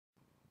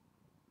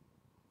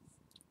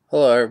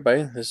Hello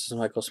everybody, this is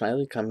Michael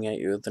Smiley coming at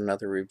you with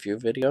another review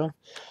video.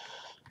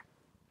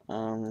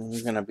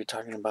 We're going to be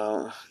talking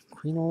about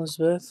Queen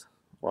Elizabeth,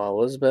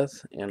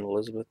 Elizabeth, and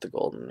Elizabeth the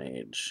Golden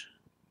Age.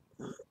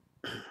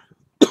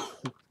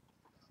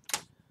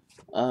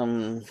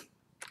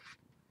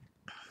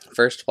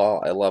 First of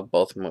all, I love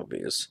both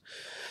movies.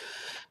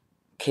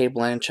 Cate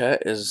Blanchett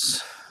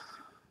is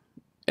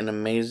an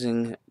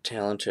amazing,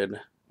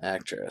 talented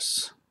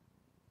actress,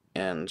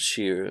 and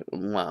she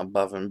went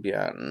above and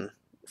beyond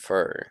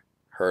for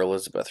her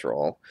Elizabeth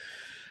role.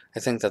 I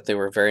think that they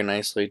were very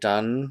nicely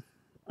done.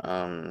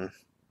 And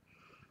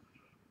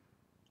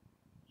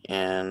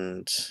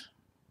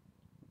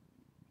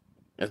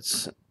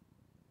it's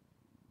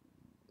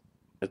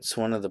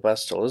one of the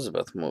best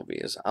Elizabeth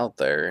movies out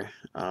there.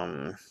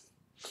 I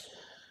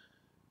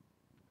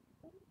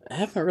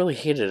haven't really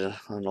hated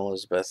an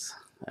Elizabeth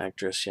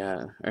actress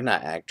yet, or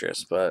not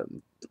actress, but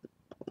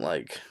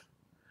like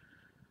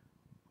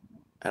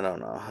I don't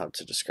know how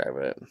to describe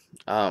it.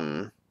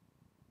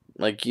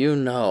 Like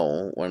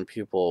when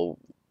people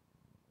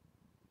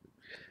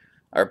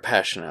are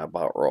passionate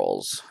about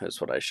roles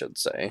is what I should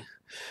say,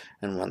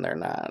 and when they're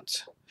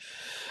not.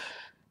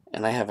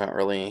 And I haven't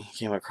really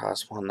came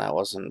across one that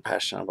wasn't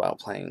passionate about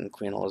playing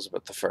Queen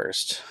Elizabeth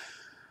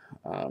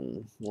I.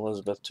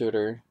 Elizabeth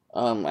Tudor.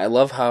 I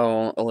love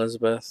how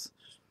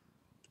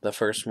the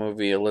first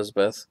movie,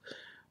 Elizabeth,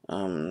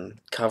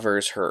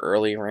 covers her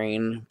early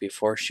reign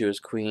before she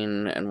was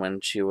queen and when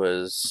she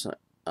was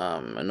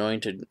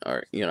anointed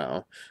or,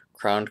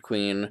 crowned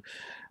queen,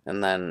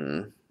 and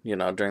then,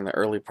 during the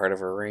early part of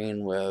her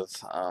reign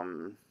with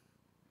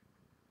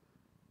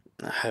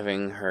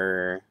having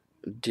her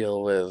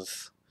deal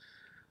with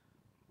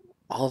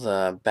all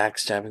the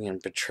backstabbing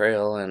and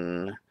betrayal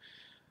and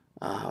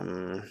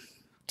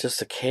just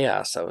the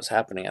chaos that was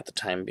happening at the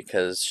time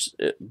because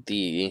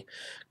the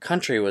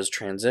country was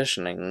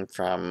transitioning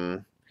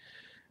from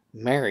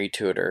Mary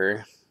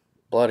Tudor,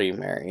 Bloody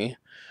Mary,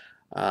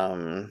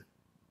 um,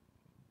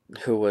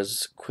 who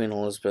was Queen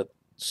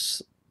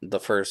Elizabeth's the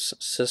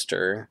first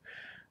sister.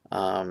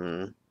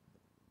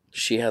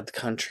 She had the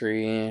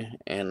country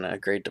in a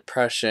Great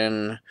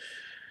Depression,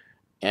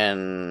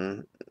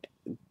 and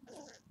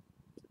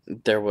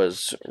there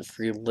was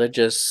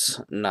religious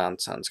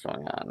nonsense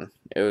going on.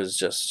 It was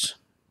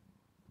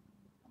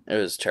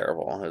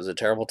terrible. It was a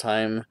terrible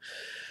time.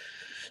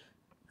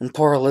 And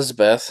poor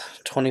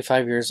Elizabeth,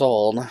 25 years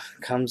old,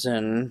 comes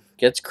in,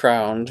 gets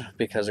crowned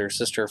because her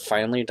sister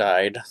finally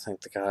died,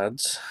 thank the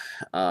gods,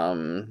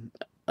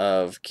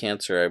 of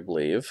cancer, I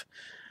believe.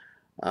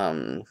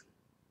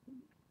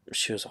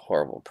 She was a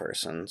horrible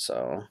person,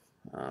 so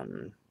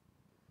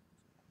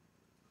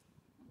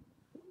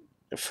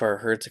for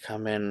her to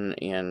come in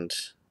and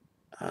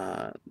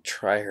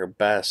try her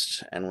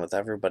best, and with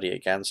everybody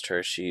against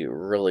her, she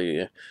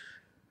really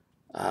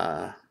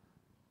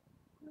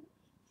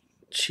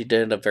she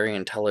did a very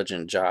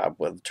intelligent job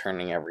with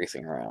turning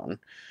everything around.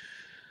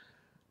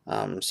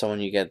 So when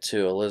you get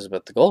to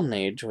Elizabeth the Golden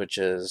Age, which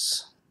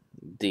is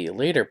the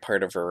later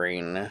part of her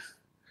reign,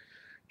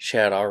 she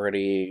had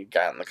already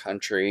gotten the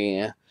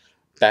country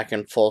back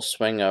in full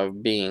swing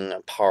of being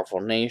a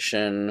powerful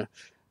nation,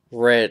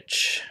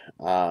 rich.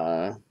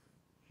 It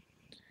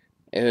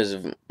was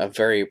a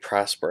very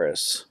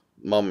prosperous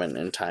moment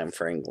in time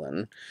for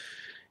England,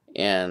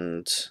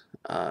 and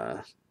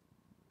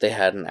they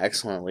had an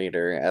excellent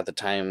leader. At the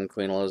time,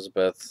 Queen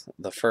Elizabeth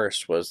I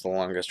was the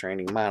longest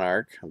reigning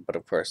monarch, but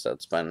of course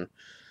that's been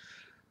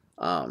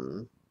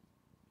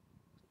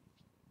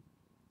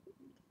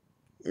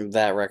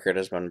that record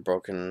has been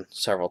broken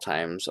several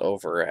times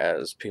over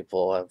as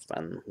people have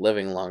been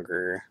living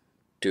longer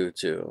due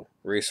to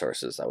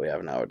resources that we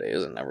have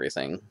nowadays and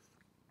everything.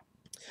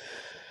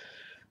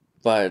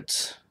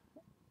 But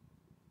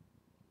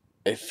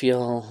I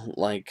feel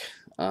like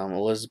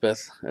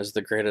Elizabeth is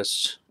the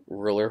greatest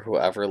ruler who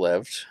ever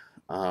lived,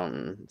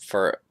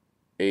 for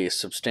a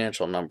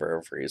substantial number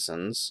of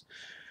reasons.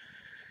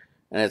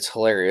 And it's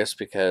hilarious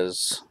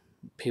because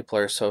people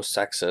are so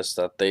sexist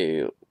that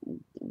they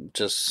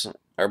just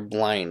are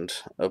blind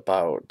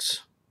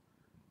about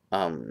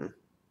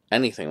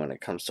anything when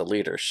it comes to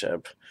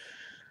leadership.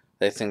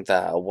 They think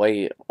that a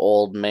white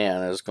old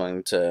man is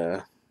going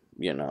to,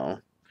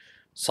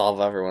 solve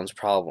everyone's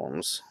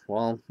problems.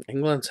 Well,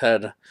 England's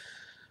had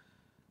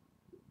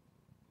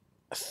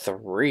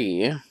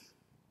three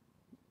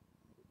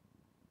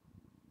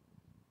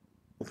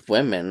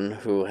women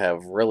who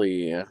have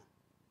really,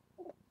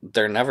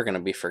 they're never going to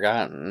be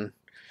forgotten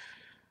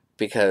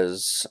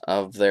because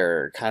of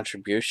their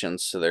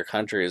contributions to their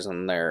countries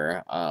and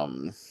their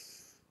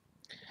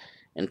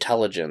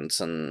intelligence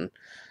and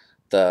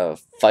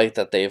the fight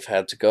that they've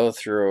had to go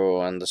through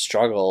and the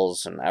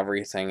struggles and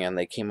everything, and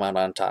they came out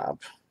on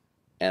top.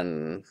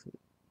 And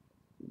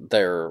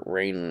their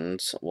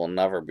reigns will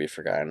never be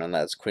forgotten, and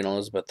that's Queen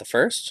Elizabeth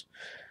I,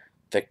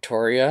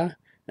 Victoria,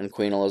 and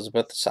Queen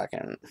Elizabeth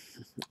II.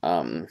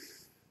 And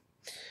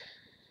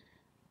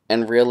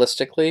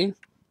realistically,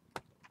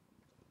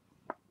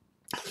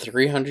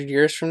 300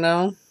 years from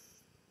now,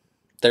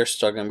 they're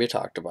still going to be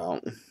talked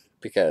about.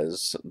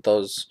 because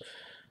those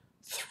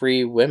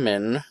three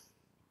women,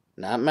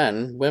 not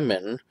men,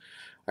 women,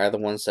 are the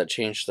ones that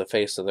changed the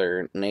face of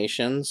their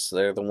nations.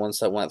 They're the ones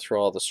that went through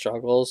all the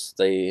struggles.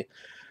 And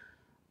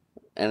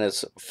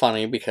it's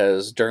funny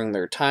because during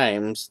their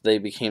times, they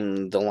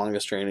became the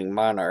longest reigning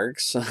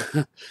monarchs.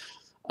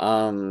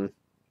 um,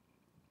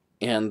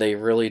 and they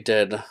really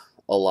did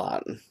a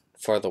lot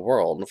for the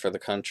world, for their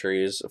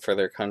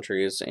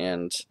countries,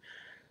 and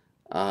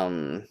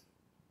um,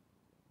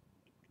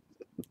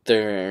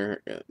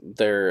 their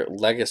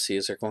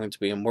legacies are going to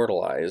be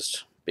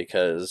immortalized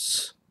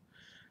because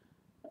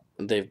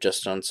they've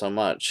just done so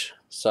much.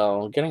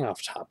 So, getting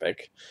off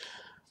topic.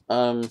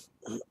 Um,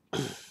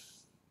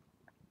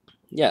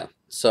 yeah.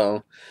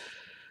 So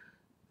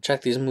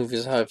check these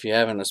movies out if you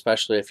haven't,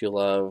 especially if you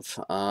love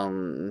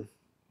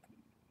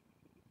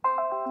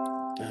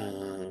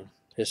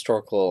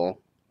historical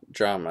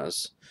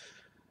dramas.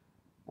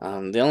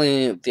 The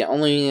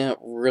only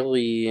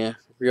really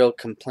real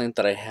complaint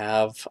that I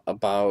have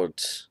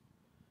about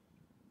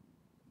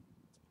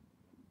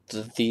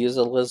these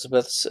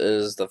Elizabeths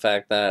is the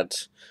fact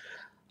that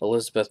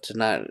Elizabeth did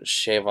not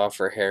shave off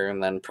her hair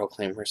and then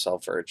proclaim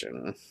herself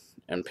virgin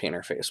and paint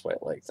her face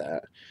white like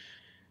that.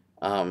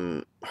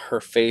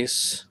 Her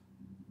face.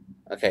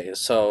 Okay,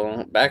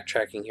 so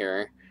backtracking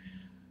here,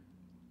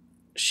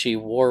 she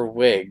wore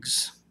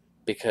wigs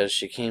because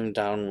she came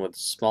down with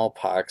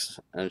smallpox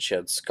and she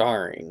had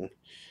scarring,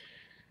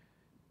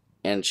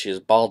 and she's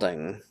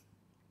balding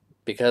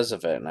because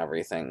of it and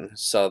everything.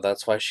 So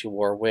that's why she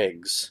wore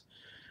wigs.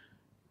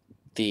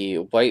 The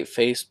white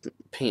face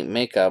paint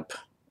makeup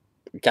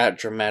got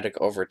dramatic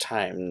over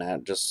time,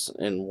 not just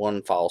in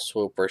one foul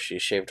swoop where she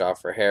shaved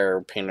off her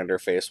hair, painted her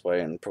face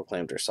white, and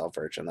proclaimed herself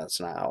virgin. That's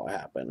not how it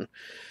happened.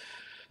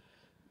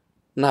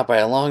 Not by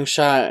a long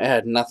shot. It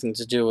had nothing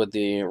to do with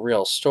the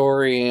real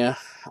story.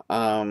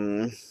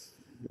 And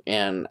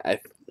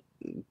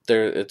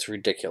it's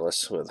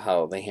ridiculous with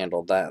how they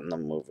handled that in the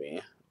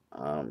movie.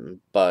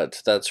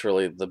 But that's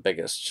really the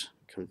biggest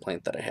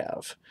complaint that I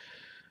have.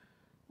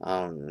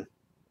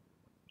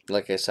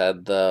 Like I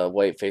said, the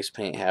white face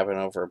paint happened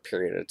over a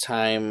period of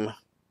time,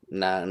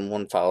 not in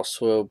one foul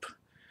swoop,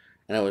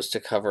 and it was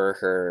to cover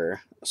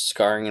her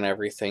scarring and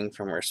everything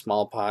from her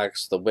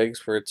smallpox. The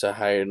wigs were to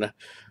hide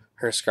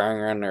her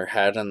scarring on her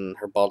head and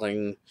her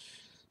balding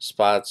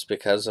spots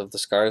because of the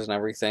scars and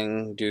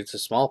everything due to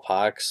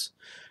smallpox,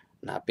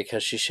 not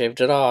because she shaved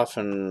it off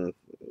and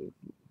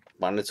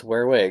wanted to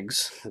wear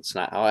wigs. It's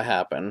not how it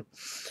happened.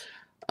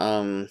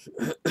 But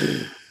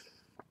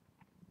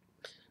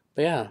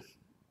yeah,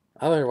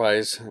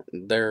 otherwise,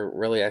 they're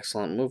really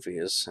excellent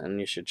movies, and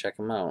you should check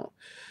them out,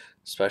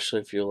 especially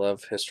if you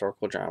love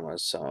historical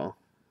dramas. So,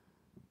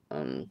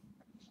 and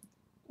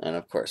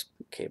of course,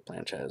 Kate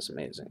Blanchett is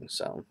amazing.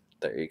 So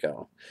there you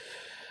go.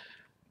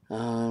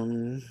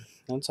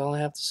 That's all I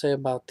have to say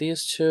about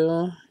these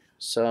two.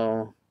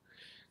 So,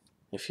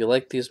 if you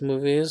like these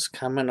movies,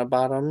 comment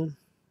about them,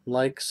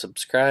 like,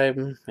 subscribe,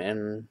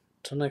 and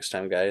until next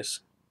time,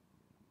 guys.